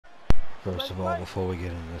First of all, before we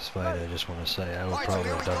get into this fight, I just want to say I would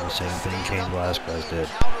probably have done the same thing Cain Velasquez did.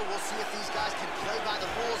 We'll see if these guys can play by the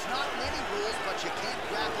rules. Not many rules, but you can't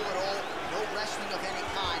grapple at all. No wrestling of any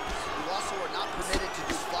kind. You also are not permitted to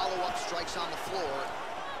do follow-up strikes on the floor.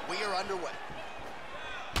 We are underway.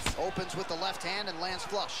 Opens with the left hand and lands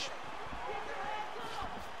flush.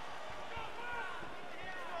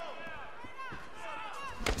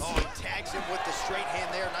 Oh, he tags him with the straight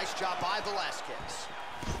hand there. Nice job by Velasquez.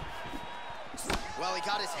 Well, he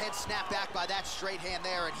got his head snapped back by that straight hand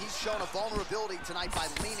there, and he's shown a vulnerability tonight by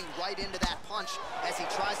leaning right into that punch as he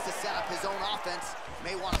tries to set up his own offense.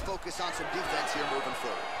 May want to focus on some defense here moving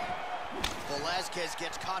forward. Velasquez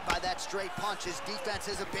gets caught by that straight punch. His defense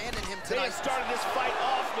has abandoned him tonight. They have started this fight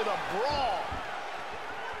off with a brawl.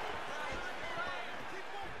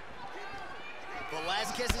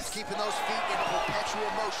 Velasquez is keeping those feet in perpetual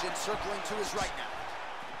motion, circling to his right now.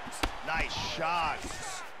 Nice shot.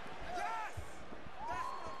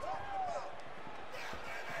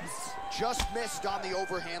 Just missed on the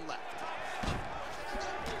overhand left.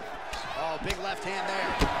 Oh, big left hand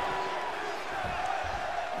there.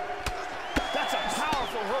 That's a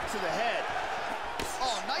powerful hook to the head.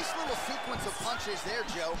 Oh, nice little sequence of punches there,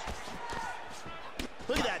 Joe.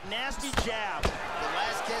 Look at that nasty jab.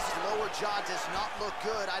 Velasquez's lower jaw does not look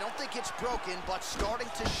good. I don't think it's broken, but starting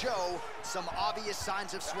to show some obvious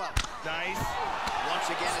signs of swelling. Nice. Once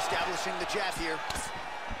again establishing the jab here.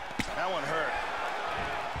 That one hurt.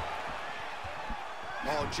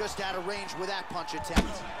 Oh, just out of range with that punch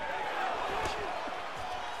attempt.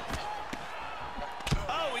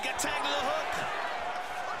 Oh, we got tagged to the hook.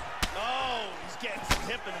 Oh, he's getting some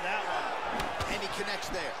hip into that one. And he connects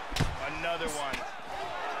there. Another one.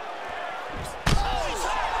 Oh, he's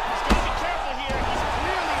got to be careful here. He's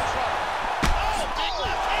clearly in trouble. Oh, big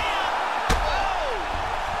left hand.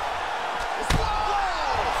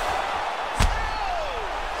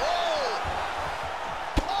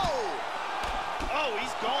 Oh. Oh,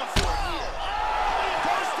 he's going for it here. Oh, he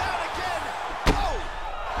goes down again. Oh,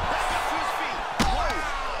 back up to his feet. Oh,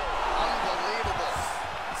 unbelievable.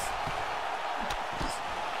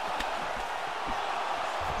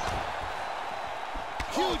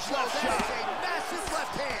 Huge left shot. A massive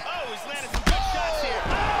left hand. Oh, he's landed some good shots here.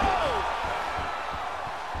 Oh!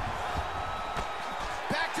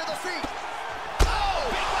 Back to the feet.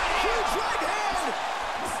 Oh, huge right hand.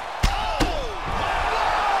 Oh,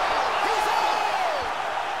 he's out.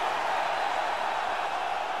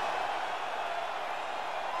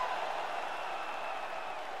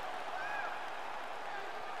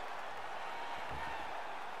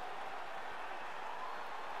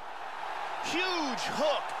 Huge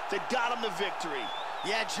hook that got him the victory.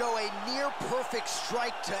 Yeah, Joe, a near-perfect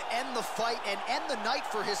strike to end the fight and end the night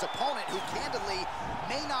for his opponent, who candidly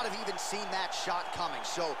may not have even seen that shot coming.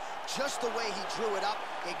 So just the way he drew it up,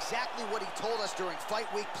 exactly what he told us during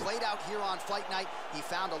fight week, played out here on fight night. He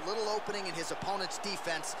found a little opening in his opponent's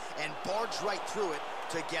defense and barged right through it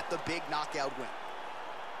to get the big knockout win.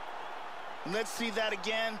 Let's see that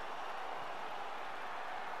again.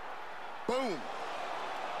 Boom.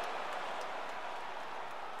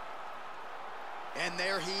 And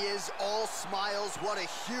there he is, all smiles. What a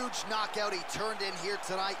huge knockout he turned in here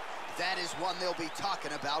tonight. That is one they'll be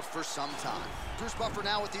talking about for some time. Bruce Buffer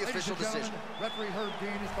now with the official decision. Referee Herb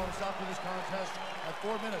Dean is going to stop to this contest at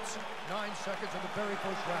 4 minutes, 9 seconds of the very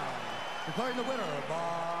first round. Declaring the winner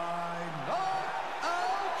by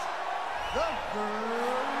knockout, the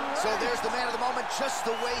third. So there's the man of the moment, just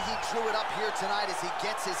the way he drew it up here tonight as he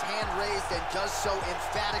gets his hand raised and does so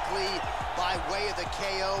emphatically by way of the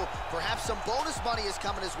KO. Perhaps some bonus money is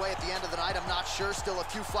coming his way at the end of the night. I'm not sure, still a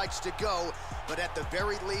few fights to go, but at the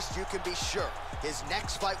very least you can be sure his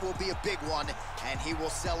next fight will be a big one, and he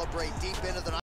will celebrate deep into the night.